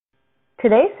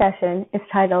Today's session is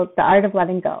titled The Art of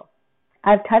Letting Go.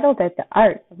 I've titled it The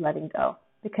Art of Letting Go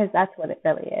because that's what it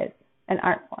really is, an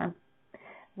art form.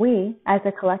 We, as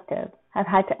a collective, have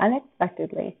had to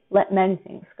unexpectedly let many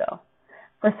things go.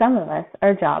 For some of us,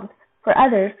 our jobs. For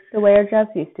others, the way our jobs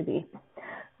used to be.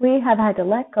 We have had to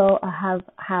let go of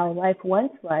how life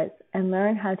once was and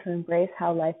learn how to embrace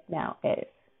how life now is.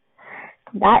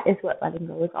 That is what letting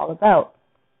go is all about.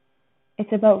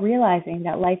 It's about realizing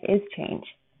that life is change,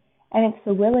 and it's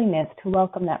the willingness to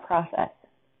welcome that process.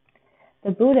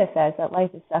 The Buddha says that life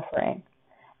is suffering,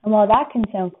 and while that can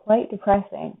sound quite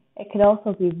depressing, it could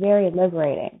also be very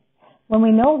liberating. When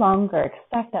we no longer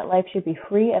expect that life should be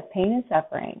free of pain and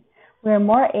suffering, we are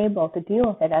more able to deal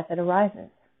with it as it arises.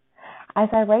 As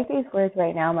I write these words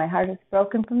right now, my heart is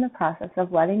broken from the process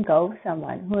of letting go of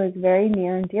someone who is very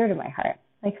near and dear to my heart,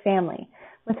 like family,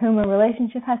 with whom a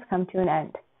relationship has come to an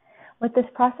end. What this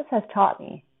process has taught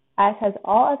me, as has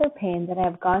all other pain that I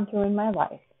have gone through in my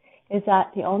life, is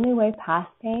that the only way past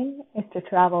pain is to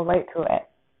travel right through it.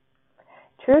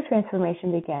 True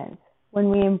transformation begins when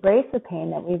we embrace the pain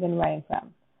that we've been running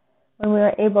from, when we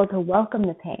are able to welcome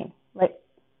the pain,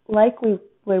 like we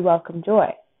would welcome joy.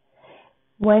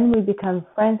 When we become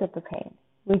friends of the pain,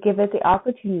 we give it the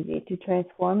opportunity to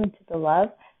transform into the love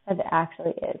that it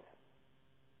actually is.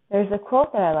 There's a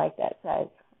quote that I like that says,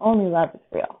 "Only love is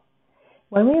real."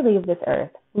 When we leave this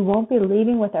earth, we won't be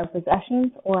leaving with our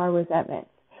possessions or our resentments.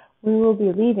 We will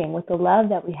be leaving with the love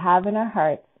that we have in our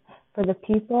hearts for the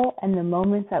people and the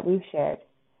moments that we've shared.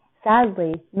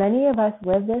 Sadly, many of us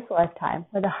live this lifetime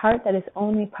with a heart that is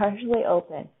only partially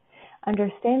open,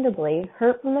 understandably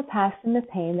hurt from the past and the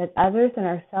pain that others and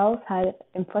ourselves had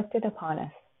inflicted upon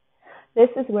us. This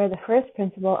is where the first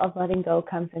principle of letting go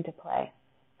comes into play: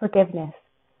 forgiveness.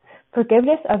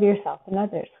 Forgiveness of yourself and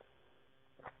others.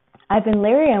 I've been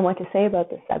leery on what to say about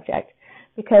this subject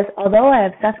because although I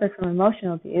have suffered from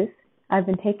emotional abuse, I've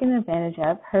been taken advantage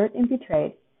of, hurt, and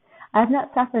betrayed, I have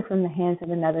not suffered from the hands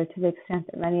of another to the extent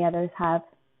that many others have.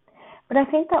 But I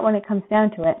think that when it comes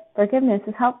down to it, forgiveness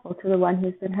is helpful to the one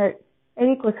who's been hurt. It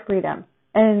equals freedom,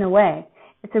 and in a way,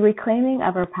 it's a reclaiming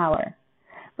of our power.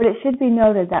 But it should be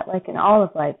noted that like in all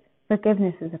of life,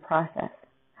 forgiveness is a process.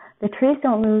 The trees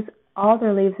don't lose all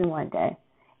their leaves in one day,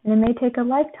 and it may take a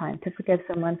lifetime to forgive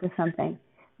someone for something.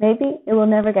 Maybe it will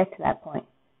never get to that point,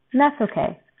 and that's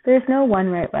okay. There's no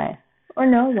one right way, or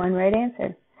no one right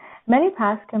answer. Many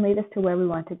paths can lead us to where we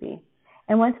want to be,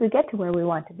 and once we get to where we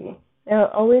want to be, there will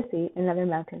always be another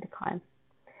mountain to climb.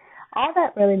 All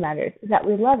that really matters is that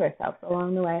we love ourselves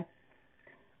along the way.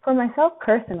 For myself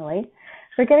personally,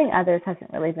 forgiving others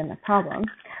hasn't really been the problem.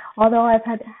 Although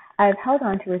I've held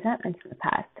on to resentments in the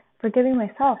past, forgiving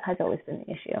myself has always been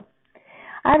the issue.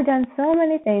 I've done so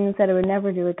many things that I would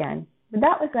never do again, but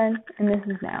that was then and this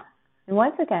is now. And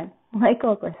once again, like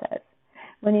Oprah says,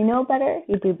 when you know better,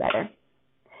 you do better.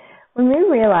 When we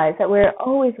realize that we're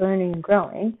always learning and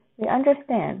growing, we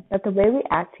understand that the way we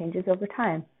act changes over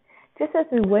time. Just as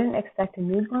we wouldn't expect a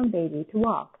newborn baby to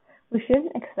walk, we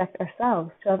shouldn't expect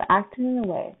ourselves to have acted in a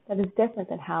way that is different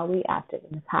than how we acted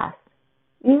in the past,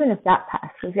 even if that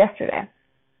past was yesterday.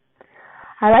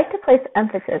 I like to place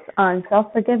emphasis on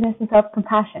self-forgiveness and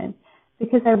self-compassion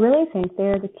because I really think they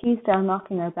are the keys to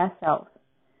unlocking our best selves.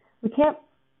 We can't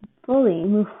fully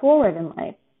move forward in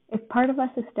life if part of us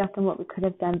is stuck in what we could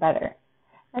have done better.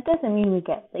 That doesn't mean we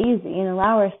get lazy and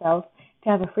allow ourselves to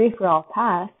have a free-for-all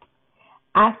past,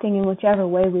 acting in whichever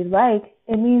way we like.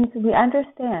 It means we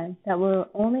understand that we're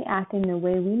only acting the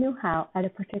way we knew how at a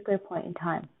particular point in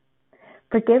time.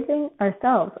 Forgiving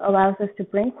ourselves allows us to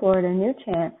bring forward a new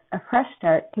chance, a fresh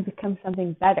start to become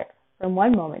something better from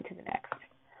one moment to the next.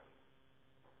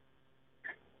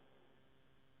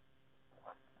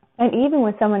 And even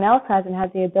when someone else hasn't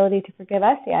had the ability to forgive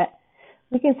us yet,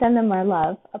 we can send them our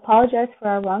love, apologize for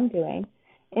our wrongdoing,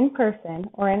 in person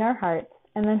or in our hearts,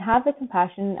 and then have the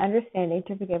compassion and understanding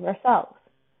to forgive ourselves.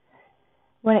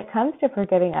 When it comes to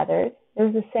forgiving others,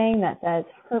 there's a saying that says,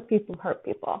 hurt people hurt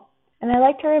people. And I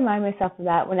like to remind myself of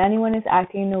that when anyone is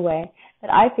acting in a way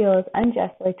that I feel is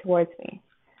unjustly towards me.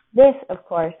 This, of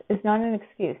course, is not an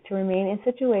excuse to remain in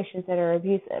situations that are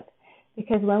abusive,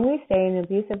 because when we stay in an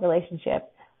abusive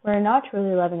relationship, we're not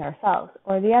truly loving ourselves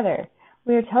or the other.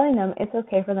 We are telling them it's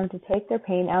okay for them to take their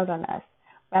pain out on us,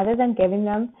 rather than giving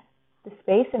them the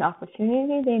space and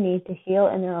opportunity they need to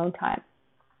heal in their own time.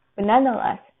 But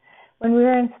nonetheless, when we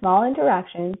are in small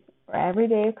interactions or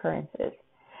everyday occurrences,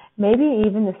 maybe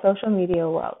even the social media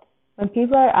world, when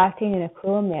people are acting in a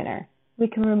cruel manner, we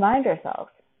can remind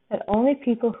ourselves that only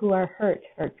people who are hurt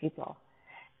people,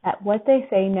 that what they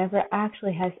say never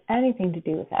actually has anything to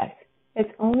do with us. It's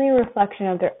only a reflection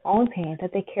of their own pain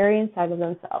that they carry inside of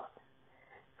themselves.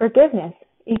 Forgiveness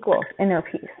equals inner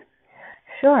peace.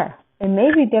 Sure, it may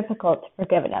be difficult to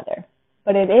forgive another,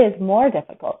 but it is more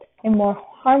difficult and more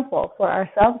harmful for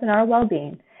ourselves and our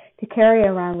well-being to carry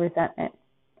around resentment.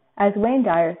 As Wayne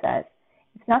Dyer says,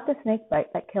 it's not the snake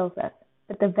bite that kills us,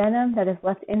 but the venom that is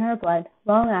left in our blood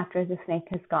long after the snake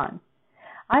has gone.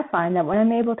 I find that when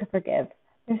I'm able to forgive,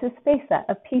 there's a space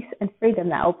of peace and freedom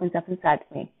that opens up inside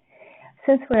of me.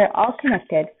 Since we are all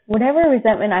connected, whatever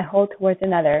resentment I hold towards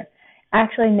another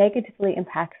actually negatively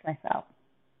impacts myself.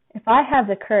 If I have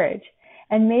the courage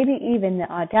and maybe even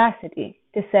the audacity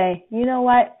to say, you know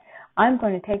what, I'm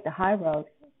going to take the high road,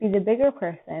 be the bigger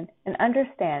person, and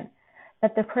understand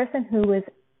that the person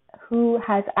who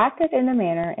has acted in a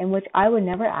manner in which I would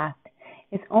never act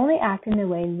is only acting the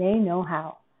way they know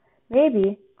how.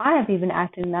 Maybe I have even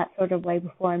acted in that sort of way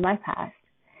before in my past.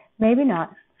 Maybe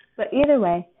not. But either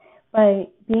way, by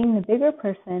being the bigger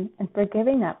person and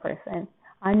forgiving that person,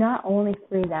 I not only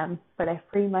free them, but I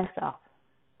free myself.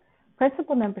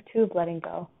 Principle number 2 of letting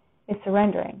go is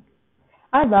surrendering.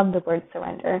 I love the word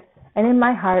surrender, and in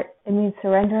my heart, it means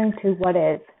surrendering to what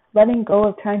is, letting go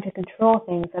of trying to control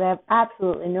things that I have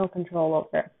absolutely no control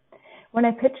over. When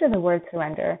I picture the word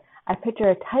surrender, I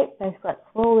picture a tight fist that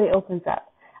slowly opens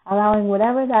up, allowing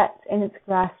whatever that's in its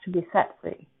grasp to be set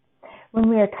free. When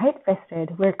we are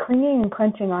tight-fisted, we're clinging and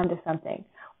clenching onto something,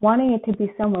 wanting it to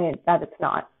be some way that it's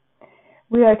not.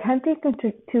 We are attempting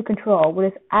to control what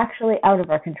is actually out of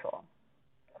our control.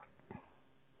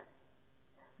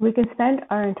 We can spend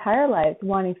our entire lives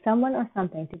wanting someone or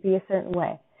something to be a certain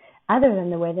way, other than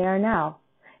the way they are now,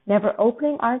 never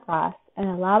opening our grasp and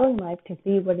allowing life to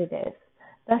be what it is,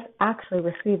 thus actually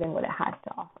receiving what it has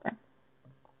to offer.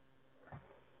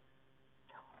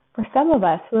 For some of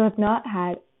us who have not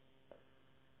had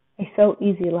a so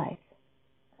easy life,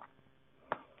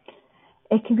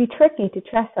 it can be tricky to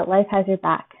trust that life has your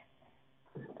back.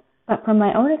 But from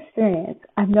my own experience,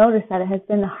 I've noticed that it has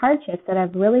been the hardships that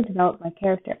have really developed my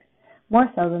character, more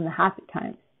so than the happy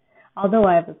times, although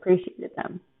I have appreciated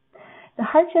them. The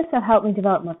hardships have helped me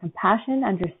develop more compassion,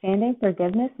 understanding,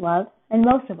 forgiveness, love, and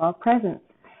most of all, presence,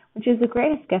 which is the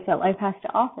greatest gift that life has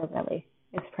to offer, really,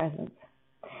 is presence.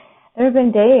 There have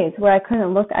been days where I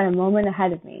couldn't look at a moment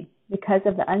ahead of me because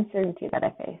of the uncertainty that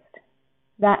I faced.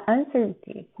 That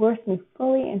uncertainty forced me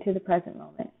fully into the present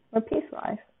moment, where peace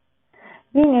lies.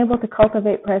 Being able to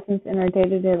cultivate presence in our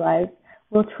day-to-day lives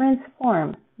will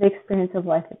transform the experience of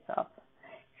life itself.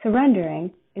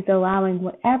 Surrendering is allowing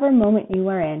whatever moment you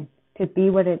are in to be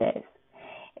what it is.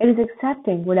 It is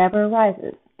accepting whatever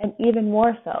arises, and even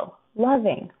more so,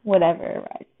 loving whatever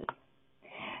arises.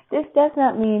 This does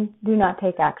not mean do not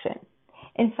take action.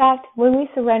 In fact, when we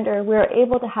surrender, we are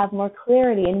able to have more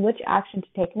clarity in which action to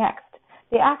take next,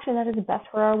 the action that is best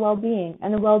for our well-being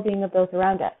and the well-being of those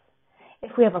around us.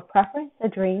 If we have a preference, a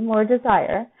dream, or a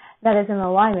desire that is in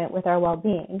alignment with our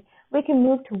well-being, we can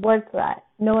move towards that,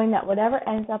 knowing that whatever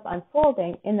ends up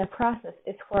unfolding in the process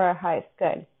is for our highest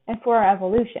good and for our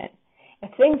evolution.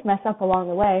 If things mess up along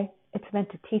the way, it's meant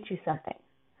to teach you something.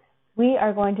 We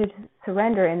are going to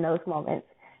surrender in those moments,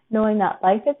 knowing that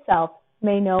life itself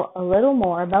may know a little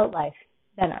more about life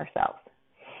than ourselves.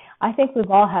 I think we've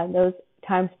all had those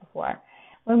times before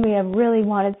when we have really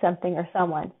wanted something or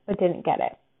someone but didn't get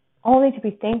it, only to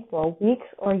be thankful weeks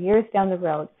or years down the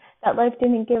road that life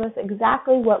didn't give us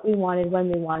exactly what we wanted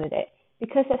when we wanted it,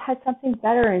 because it had something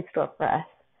better in store for us.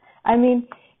 I mean,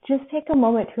 just take a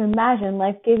moment to imagine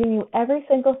life giving you every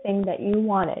single thing that you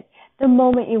wanted, the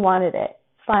moment you wanted it.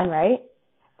 Fine, right?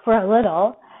 For a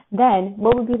little. Then,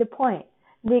 what would be the point?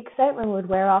 The excitement would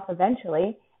wear off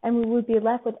eventually, and we would be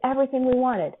left with everything we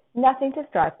wanted, nothing to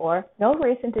strive for, no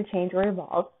reason to change or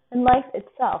evolve, and life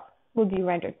itself would be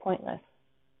rendered pointless.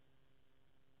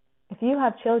 If you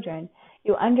have children,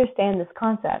 you understand this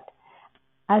concept,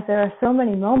 as there are so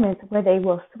many moments where they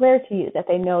will swear to you that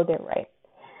they know they're right,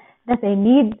 that they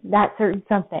need that certain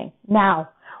something now,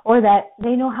 or that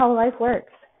they know how life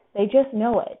works. They just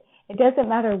know it. It doesn't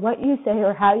matter what you say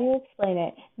or how you explain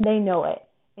it, they know it.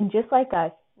 And just like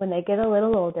us, when they get a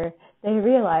little older, they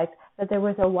realize that there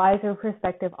was a wiser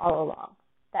perspective all along,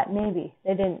 that maybe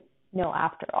they didn't know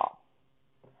after all.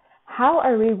 How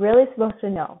are we really supposed to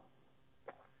know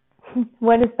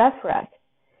what is best for us?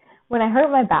 When I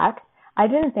hurt my back, I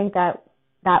didn't think that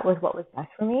was what was best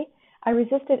for me. I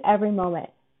resisted every moment.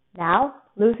 Now,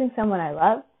 losing someone I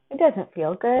love, it doesn't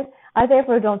feel good. I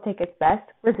therefore don't think it's best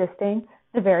resisting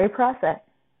the very process.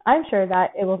 I'm sure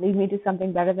that it will lead me to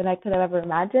something better than I could have ever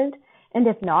imagined, and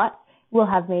if not, will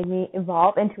have made me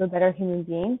evolve into a better human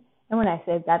being. And when I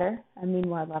say better, I mean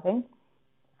more loving.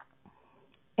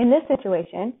 In this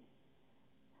situation,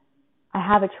 I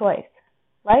have a choice.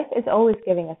 Life is always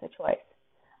giving us a choice.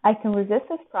 I can resist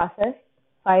this process,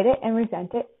 fight it and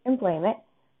resent it and blame it,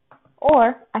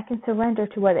 or I can surrender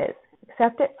to what is,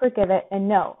 accept it, forgive it, and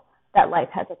know that life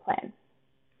has a plan.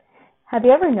 Have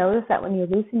you ever noticed that when you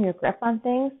loosen your grip on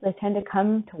things, they tend to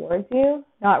come towards you,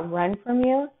 not run from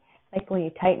you, like when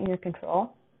you tighten your control?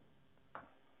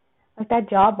 Like that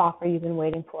job offer you've been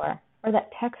waiting for, or that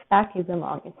text back you've been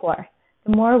longing for.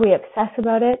 The more we obsess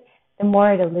about it, the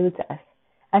more it eludes us.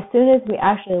 As soon as we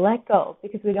actually let go,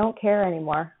 because we don't care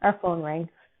anymore, our phone rings.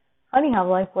 Funny how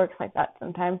life works like that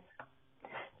sometimes.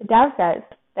 The Tao says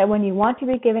that when you want to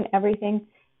be given everything,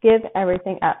 give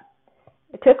everything up.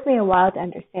 It took me a while to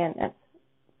understand this,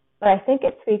 but I think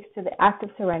it speaks to the act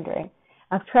of surrendering,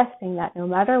 of trusting that no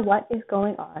matter what is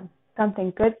going on,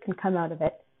 something good can come out of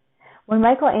it. When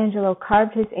Michelangelo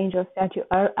carved his angel statue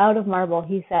out of marble,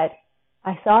 he said,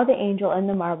 "I saw the angel in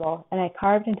the marble, and I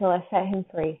carved until I set him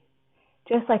free."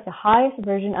 Just like the highest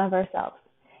version of ourselves,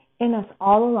 in us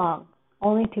all along,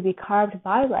 only to be carved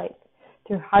by life,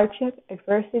 through hardship,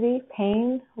 adversity,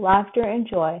 pain, laughter, and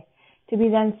joy, to be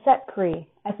then set free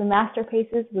as the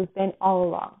masterpieces we've been all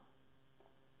along.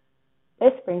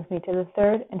 This brings me to the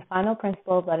third and final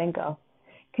principle of letting go,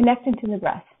 connecting to the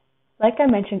breath. Like I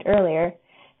mentioned earlier,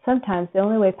 sometimes the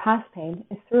only way past pain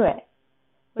is through it.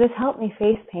 What has helped me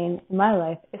face pain in my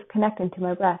life is connecting to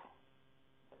my breath.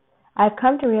 I have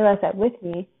come to realize that with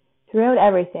me, throughout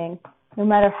everything, no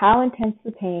matter how intense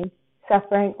the pain,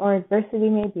 suffering, or adversity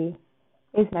may be,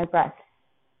 is my breath.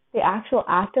 The actual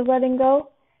act of letting go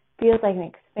feels like an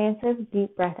expansive,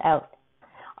 deep breath out.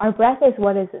 Our breath is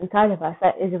what is inside of us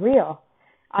that is real,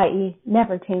 i.e.,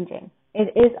 never changing.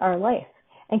 It is our life,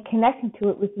 and connecting to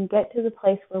it, we can get to the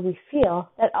place where we feel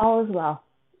that all is well,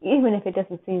 even if it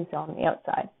doesn't seem so on the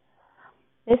outside.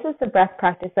 This is the breath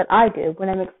practice that I do when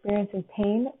I'm experiencing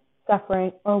pain,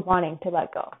 suffering, or wanting to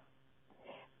let go.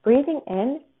 Breathing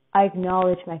in, I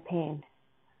acknowledge my pain.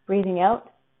 Breathing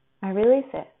out, I release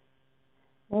it.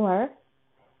 Or,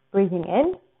 breathing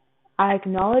in, I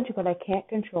acknowledge what I can't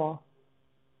control.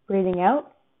 Breathing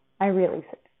out, I release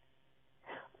it.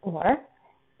 Or,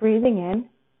 breathing in,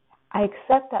 I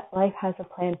accept that life has a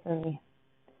plan for me.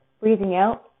 Breathing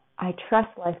out, I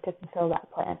trust life to fulfill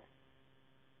that plan.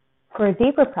 For a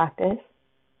deeper practice,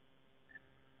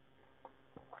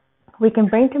 we can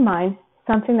bring to mind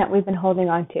something that we've been holding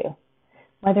on to,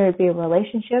 whether it be a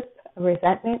relationship, a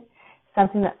resentment,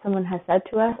 something that someone has said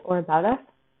to us or about us,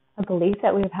 a belief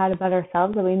that we've had about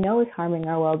ourselves that we know is harming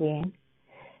our well-being.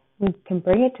 We can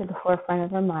bring it to the forefront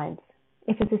of our minds.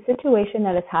 If it's a situation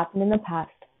that has happened in the past,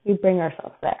 we bring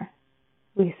ourselves there.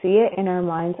 We see it in our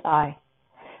mind's eye.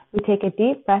 We take a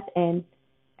deep breath in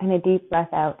and a deep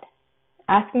breath out,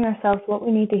 asking ourselves what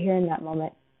we need to hear in that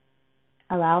moment,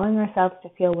 allowing ourselves to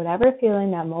feel whatever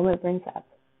feeling that moment brings up.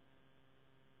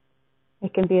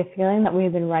 It can be a feeling that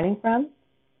we've been running from.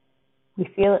 We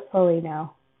feel it fully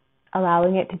now,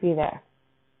 allowing it to be there.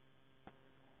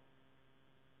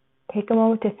 Take a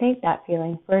moment to thank that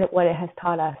feeling for what it has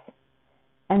taught us,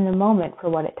 and the moment for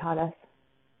what it taught us.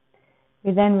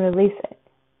 We then release it.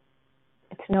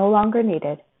 It's no longer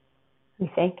needed.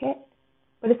 We thank it,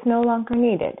 but it's no longer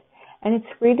needed, and it's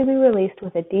free to be released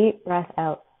with a deep breath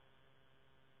out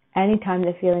anytime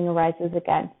the feeling arises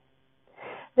again.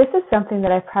 This is something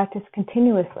that I practice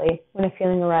continuously when a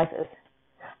feeling arises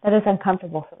that is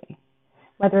uncomfortable for me.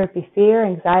 Whether it be fear,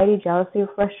 anxiety, jealousy, or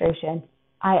frustration,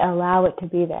 I allow it to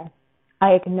be there.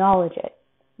 I acknowledge it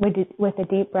with a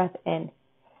deep breath in.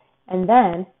 And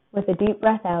then, with a deep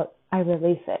breath out, I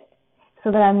release it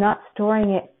so that I'm not storing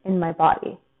it in my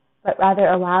body, but rather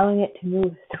allowing it to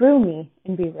move through me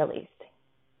and be released.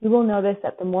 You will notice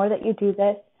that the more that you do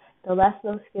this, the less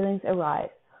those feelings arise,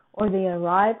 or they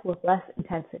arrive with less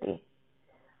intensity.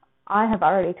 I have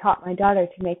already taught my daughter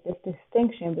to make this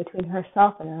distinction between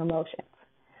herself and her emotions.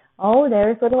 Oh,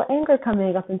 there's little anger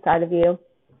coming up inside of you,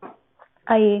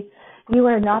 i.e., you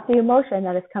are not the emotion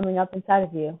that is coming up inside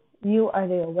of you. You are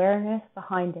the awareness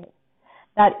behind it.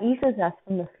 That eases us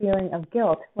from the feeling of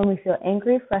guilt when we feel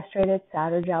angry, frustrated,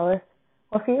 sad, or jealous,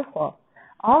 or fearful.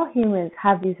 All humans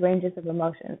have these ranges of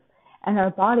emotions, and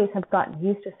our bodies have gotten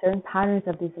used to certain patterns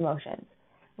of these emotions.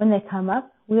 When they come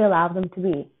up, we allow them to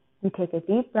be. We take a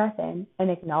deep breath in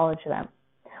and acknowledge them.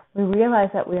 We realize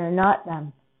that we are not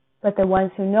them, but the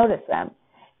ones who notice them.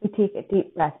 We take a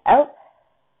deep breath out,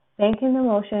 thanking the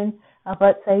emotion of,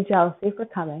 let's say, jealousy for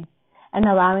coming, and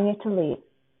allowing it to leave.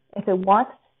 If it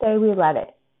wants to stay, we let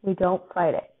it. We don't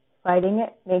fight it. Fighting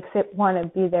it makes it want to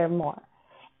be there more.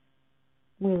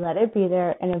 We let it be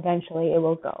there, and eventually it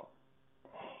will go.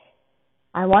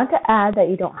 I want to add that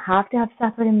you don't have to have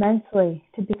suffered immensely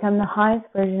to become the highest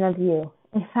version of you.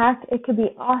 In fact, it could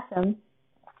be awesome,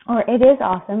 or it is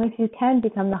awesome, if you can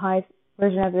become the highest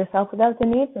version of yourself without the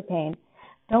need for pain.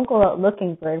 Don't go out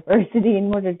looking for adversity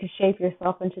in order to shape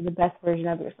yourself into the best version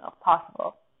of yourself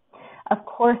possible. Of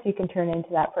course you can turn into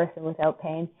that person without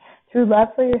pain. Through love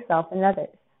for yourself and others,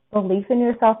 belief in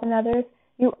yourself and others,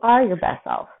 you are your best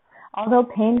self. Although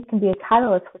pain can be a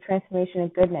catalyst for transformation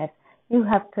and goodness, you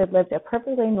could live a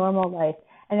perfectly normal life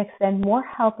and extend more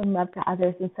help and love to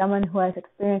others than someone who has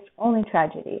experienced only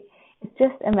tragedy. It's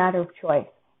just a matter of choice.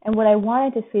 And what I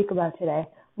wanted to speak about today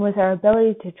was our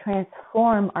ability to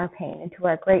transform our pain into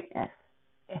our greatness,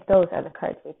 if those are the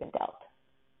cards we've been dealt.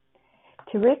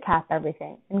 To recap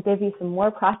everything and give you some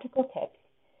more practical tips,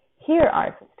 here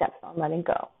are some steps on letting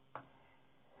go.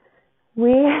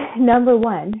 Number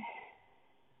 1,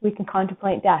 we can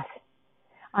contemplate death.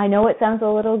 I know it sounds a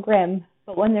little grim,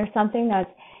 but when there's something that's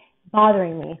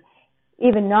bothering me,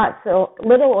 even not so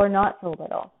little or not so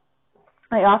little,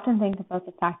 I often think about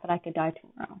the fact that I could die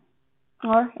tomorrow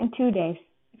or in 2 days.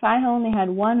 If I only had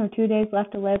 1 or 2 days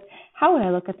left to live, how would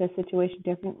I look at this situation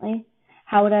differently?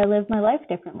 How would I live my life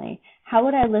differently? How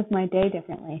would I live my day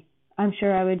differently? I'm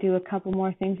sure I would do a couple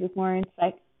more things with more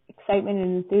excitement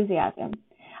and enthusiasm.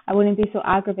 I wouldn't be so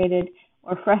aggravated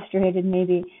or frustrated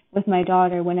maybe with my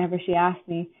daughter whenever she asked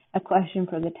me a question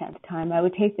for the 10th time. I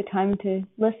would take the time to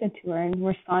listen to her and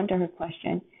respond to her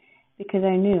question because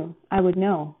I would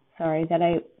know that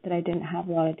I didn't have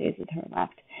a lot of days with her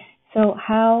left. So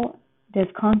how does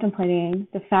contemplating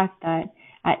the fact that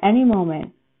at any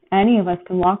moment any of us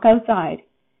can walk outside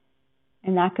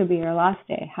and that could be our last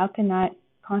day, how can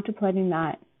contemplating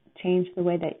that change the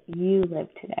way that you live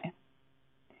today?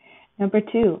 Number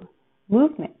 2,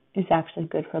 movement is actually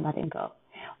good for letting go.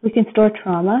 We can store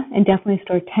trauma and definitely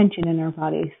store tension in our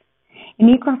bodies. In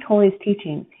Eckhart Tolle's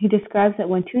teachings, he describes that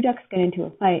when 2 ducks get into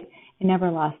a fight, it never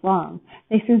lasts long.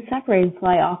 They soon separate and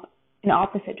fly off in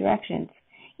opposite directions.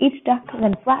 Each duck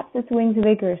then flaps its wings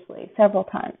vigorously several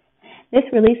times. This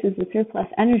releases the surplus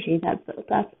energy that's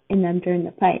built up in them during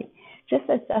the fight. Just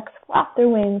as ducks flap their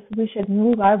wings, we should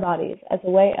move our bodies as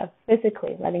a way of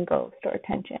physically letting go of stored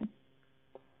tension.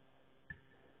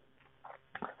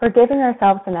 Forgiving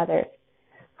ourselves and others.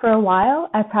 For a while,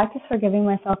 I practiced forgiving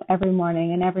myself every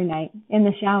morning and every night, in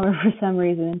the shower for some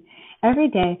reason. Every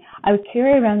day, I would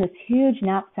carry around this huge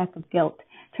knapsack of guilt,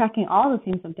 tracking all the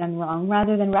things I've done wrong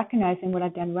rather than recognizing what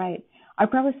I've done right. I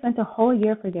probably spent a whole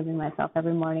year forgiving myself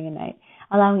every morning and night,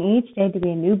 allowing each day to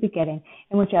be a new beginning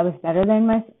in which I was better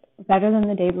than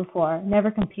the day before,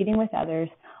 never competing with others,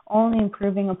 only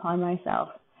improving upon myself.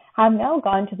 I've now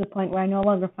gotten to the point where I no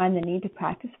longer find the need to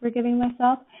practice forgiving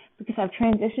myself because I've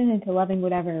transitioned into loving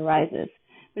whatever arises.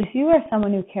 But if you are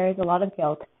someone who carries a lot of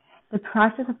guilt, the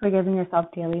practice of forgiving yourself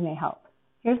daily may help.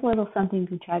 Here's a little something you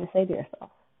can try to say to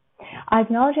yourself. I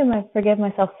acknowledge and forgive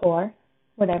myself for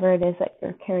whatever it is that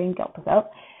you're carrying guilt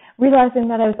about, realizing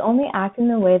that I was only acting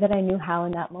the way that I knew how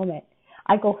in that moment.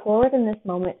 I go forward in this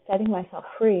moment, setting myself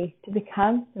free to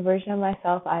become the version of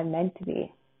myself I am meant to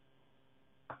be.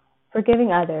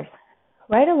 Forgiving others.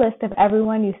 Write a list of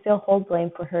everyone you still hold blame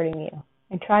for hurting you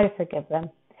and try to forgive them.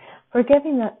 Forgive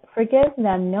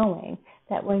them knowing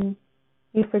that when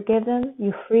you forgive them,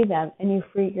 you free them and you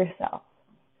free yourself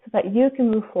so that you can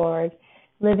move forward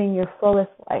living your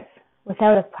fullest life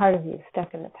without a part of you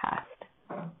stuck in the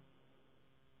past.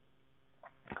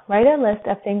 Write a list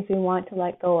of things we want to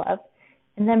let go of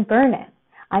and then burn it.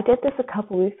 I did this a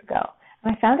couple weeks ago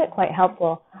and I found it quite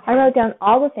helpful. I wrote down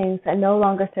all the things that no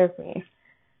longer serve me.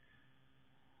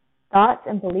 Thoughts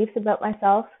and beliefs about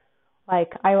myself,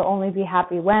 like I will only be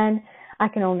happy when, I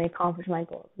can only accomplish my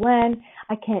goals when,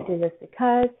 I can't do this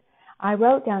because. I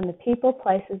wrote down the people,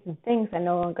 places, and things that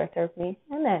no longer serve me,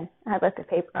 and then I lit the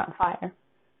paper on fire.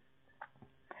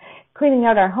 Cleaning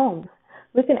out our homes.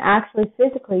 We can actually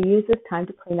physically use this time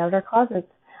to clean out our closets.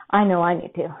 I know I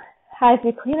need to. As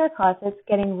we clean our closets,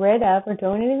 getting rid of or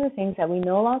donating the things that we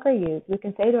no longer use, we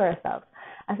can say to ourselves,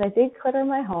 as I declutter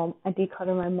my home, I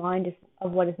declutter my mind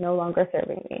of what is no longer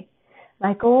serving me.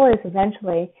 My goal is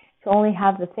eventually to only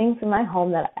have the things in my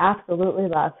home that I absolutely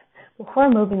love.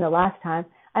 Before moving the last time,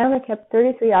 I only kept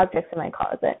 33 objects in my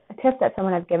closet, a tip that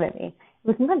someone had given me. It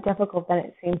was more difficult than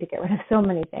it seemed to get rid of so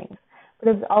many things, but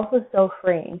it was also so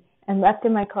freeing, and left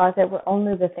in my closet were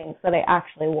only the things that I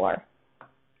actually wore.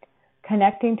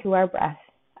 Connecting to our breath.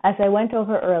 As I went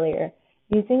over earlier,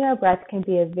 using our breath can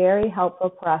be a very helpful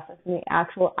process in the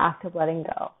actual act of letting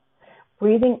go.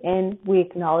 Breathing in, we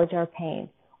acknowledge our pain,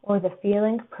 or the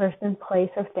feeling, person, place,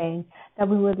 or thing that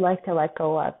we would like to let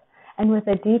go of. And with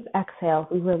a deep exhale,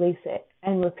 we release it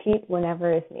and repeat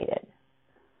whenever is needed.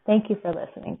 Thank you for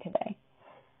listening today.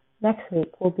 Next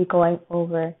week, we'll be going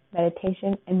over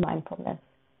meditation and mindfulness.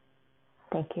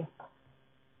 Thank you.